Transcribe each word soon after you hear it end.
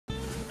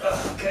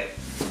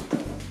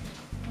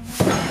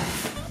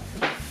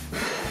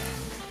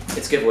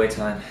giveaway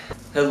time.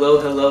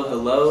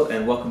 Hello,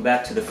 and welcome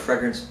back to the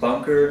Fragrance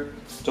Bunker.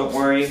 Don't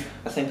worry,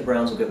 I think the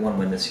Browns will get one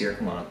win this year,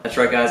 come on. That's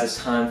right guys, it's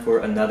time for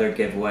another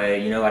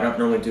giveaway. You know, I don't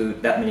normally do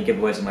that many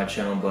giveaways on my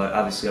channel, but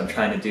obviously I'm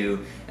trying to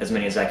do as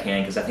many as I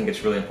can because I think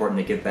it's really important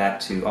to give back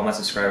to all my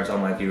subscribers, all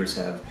my viewers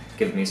have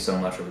given me so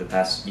much over the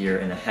past year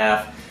and a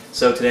half.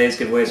 So today's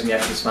giveaway is going to be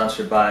actually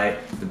sponsored by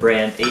the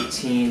brand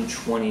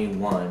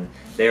 1821.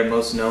 They are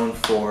most known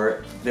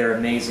for their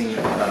amazing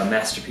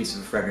masterpiece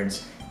of a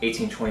fragrance,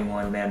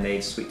 1821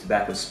 man-made sweet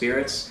tobacco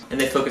spirits, and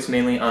they focus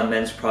mainly on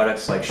men's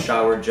products like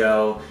shower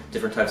gel,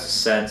 different types of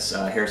scents,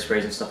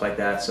 hairsprays and stuff like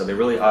that. So they're a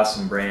really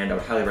awesome brand. I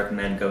would highly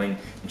recommend going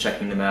and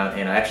checking them out.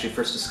 And I actually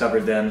first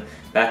discovered them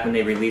back when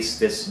they released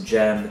this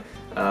gem,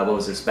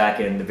 back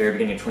in the very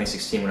beginning of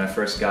 2016 when I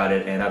first got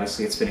it, and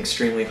obviously it's been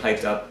extremely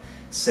hyped up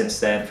since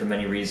then for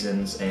many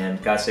reasons.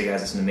 And gotta say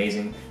guys, it's an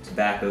amazing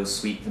tobacco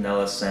sweet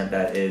vanilla scent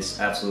that is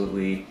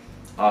absolutely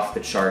off the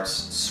charts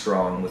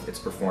strong with its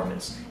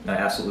performance, and I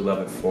absolutely love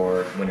it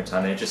for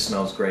wintertime, and it just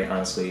smells great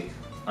honestly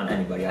on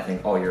anybody, I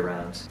think, all year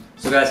round.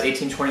 So guys,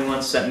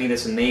 1821 sent me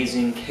this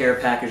amazing care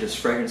package, this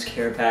fragrance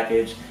care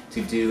package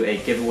to do a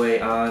giveaway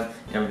on, and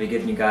I'm going to be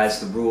giving you guys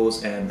the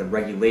rules and the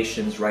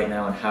regulations right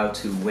now on how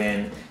to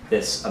win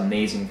this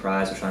amazing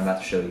prize which I'm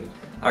about to show you.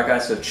 Alright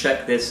guys, so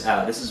check this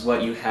out. This is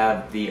what you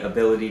have the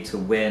ability to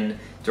win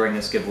during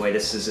this giveaway.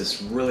 This is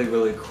this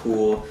really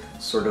cool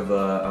sort of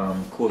a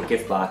cool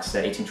gift box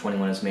that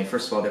 1821 has made.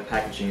 First of all, their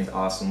packaging is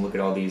awesome. Look at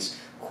all these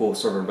cool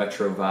sort of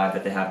retro vibe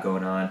that they have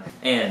going on.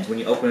 And when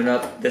you open it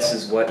up, this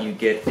is what you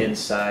get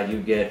inside. You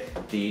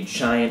get the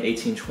giant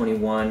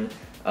 1821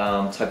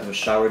 type of a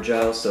shower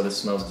gel, so this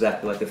smells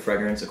exactly like the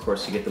fragrance. Of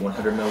course, you get the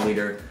 100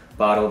 milliliter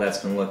bottle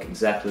that's going to look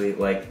exactly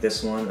like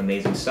this one.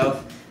 Amazing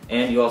stuff.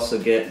 And you also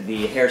get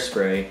the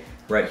hairspray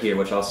right here,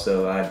 which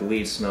also I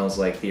believe smells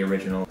like the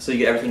original. So you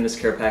get everything in this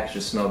care package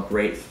to smell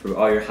great through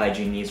all your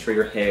hygiene needs for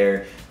your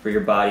hair, for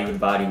your body with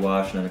body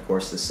wash, and then of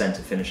course the scent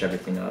to finish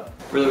everything up.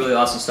 Really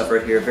awesome stuff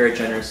right here. Very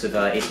generous of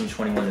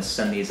 1821 to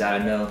send these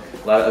out. I know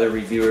a lot of other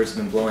reviewers have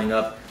been blowing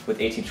up with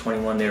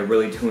 1821. They're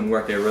really doing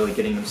work, they're really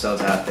getting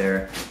themselves out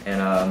there,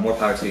 and more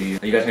power to you.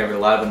 You guys have a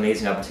lot of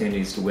amazing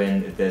opportunities to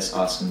win this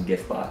awesome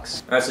gift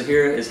box. Alright, so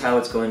here is how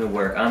it's going to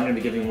work. I'm going to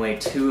be giving away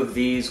 2 of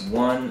these,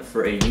 one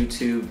for a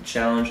YouTube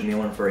challenge and the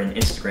other one for an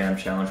Instagram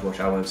challenge, which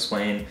I will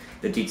explain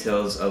the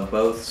details of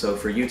both. So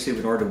for YouTube,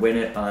 in order to win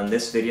it on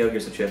this video,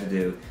 here's what you have to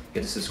do. You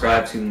have to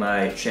subscribe to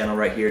my channel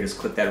right here. Just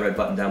click that red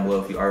button down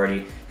below if you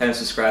already haven't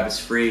subscribed. It's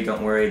free,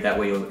 don't worry, that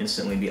way you'll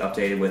instantly be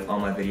updated with all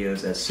my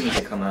videos as soon as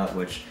they come out,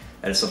 which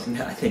that is something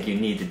that I think you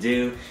need to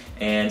do.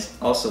 And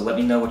also let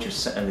me know what your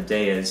scent of the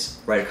day is.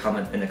 Write a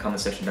comment in the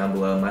comment section down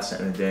below. My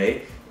scent of the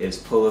day is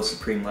Polo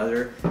Supreme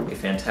Leather, a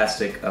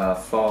fantastic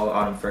fall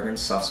autumn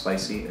fragrance, soft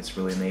spicy, it's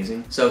really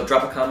amazing. So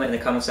drop a comment in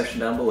the comment section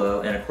down below,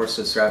 and of course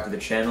subscribe to the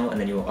channel,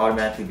 and then you will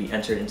automatically be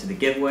entered into the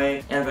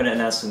giveaway. And I'm going to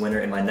announce the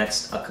winner in my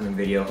next upcoming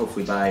video,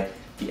 hopefully by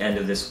the end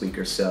of this week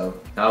or so.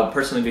 I'll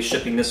personally be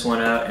shipping this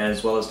one out, and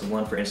as well as the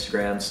one for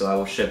Instagram, so I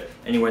will ship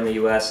anywhere in the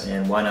US,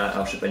 and why not,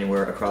 I'll ship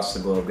anywhere across the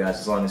globe guys,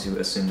 as long as you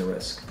assume the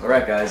risk.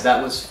 Alright guys,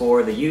 that was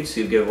for the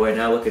YouTube giveaway.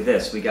 Now look at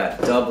this, we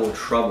got double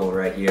trouble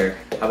right here.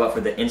 How about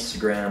for the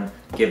Instagram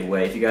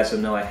giveaway? If you guys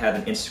don't know, I have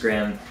an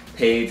Instagram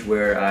page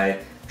where I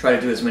try to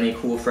do as many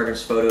cool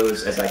fragrance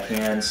photos as I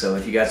can, so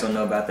if you guys don't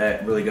know about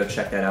that, really go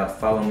check that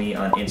out. Follow me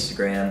on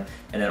Instagram,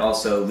 and then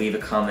also leave a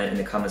comment in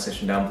the comment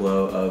section down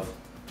below of,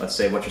 let's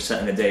say, what your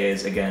scent in the day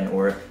is again,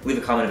 or leave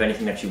a comment of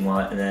anything that you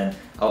want, and then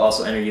I'll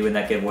also enter you in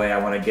that giveaway. I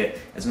want to get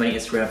as many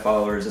Instagram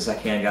followers as I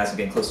can, guys. I'm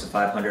getting close to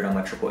 500 on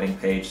my Tripleinc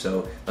page,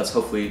 so let's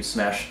hopefully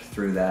smash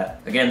through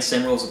that. Again,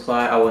 same rules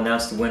apply. I will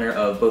announce the winner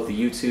of both the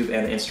YouTube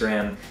and the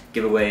Instagram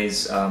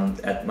giveaways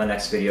at my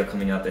next video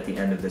coming up at the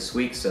end of this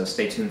week, so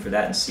stay tuned for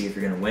that and see if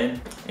you're going to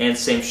win. And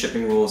same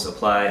shipping rules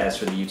apply as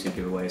for the YouTube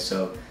giveaway.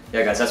 So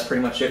yeah guys, that's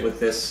pretty much it with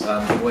this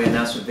giveaway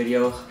announcement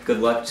video. Good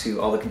luck to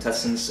all the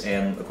contestants,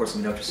 and of course let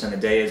me know what your scent of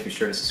the day is. Be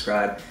sure to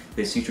subscribe to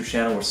this YouTube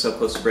channel. We're so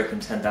close to breaking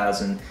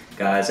 10,000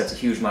 guys. That's a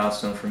huge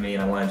milestone for me,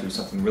 and I want to do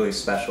something really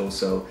special,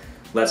 so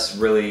let's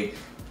really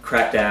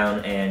crack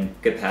down and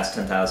get past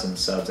 10,000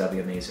 subs. That'd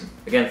be amazing.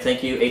 Again,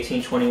 thank you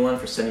 1821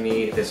 for sending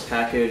me this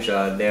package.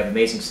 They have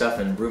amazing stuff,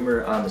 and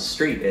rumor on the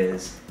street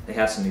is they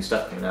have some new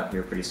stuff coming out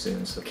here pretty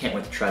soon, so can't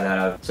wait to try that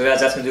out. So guys,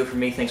 that's going to do it for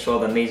me. Thanks for all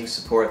the amazing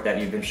support that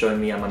you've been showing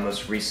me on my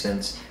most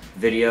recent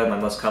video, my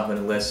most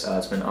complimented list.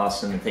 It's been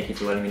awesome, and thank you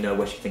for letting me know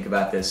what you think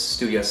about this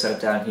studio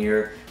setup down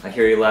here. I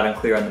hear you loud and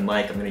clear on the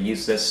mic. I'm going to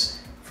use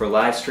this for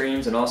live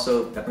streams, and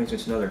also that brings me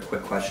to another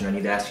quick question I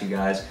need to ask you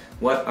guys.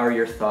 What are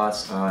your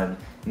thoughts on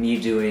me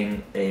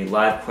doing a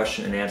live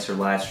question and answer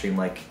live stream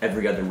like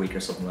every other week or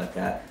something like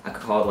that? I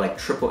could call it like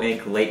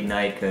Tripleinc late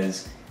night,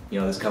 because you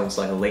know, this comes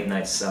like a late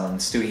night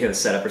studio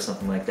setup or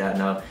something like that.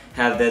 And I'll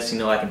have this, you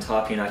know, I can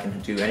talk and I can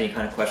do any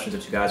kind of questions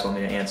that you guys want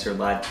me to answer,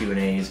 live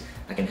Q&As.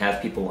 I can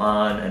have people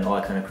on and all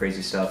that kind of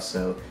crazy stuff.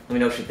 So let me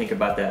know what you think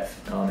about that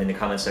in the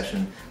comment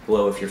section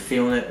below. If you're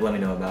feeling it, let me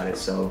know about it.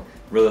 So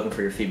really looking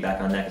for your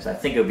feedback on that because I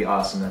think it would be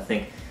awesome. I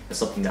think it's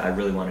something that I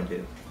really want to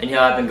do. And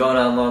yeah, I've been going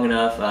on long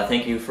enough.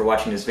 Thank you for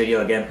watching this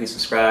video. Again, please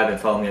subscribe and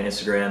follow me on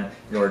Instagram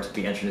in order to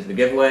be entered into the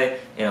giveaway.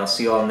 And I'll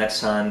see you all next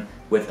time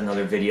with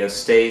another video.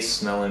 Stay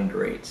smelling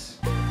great.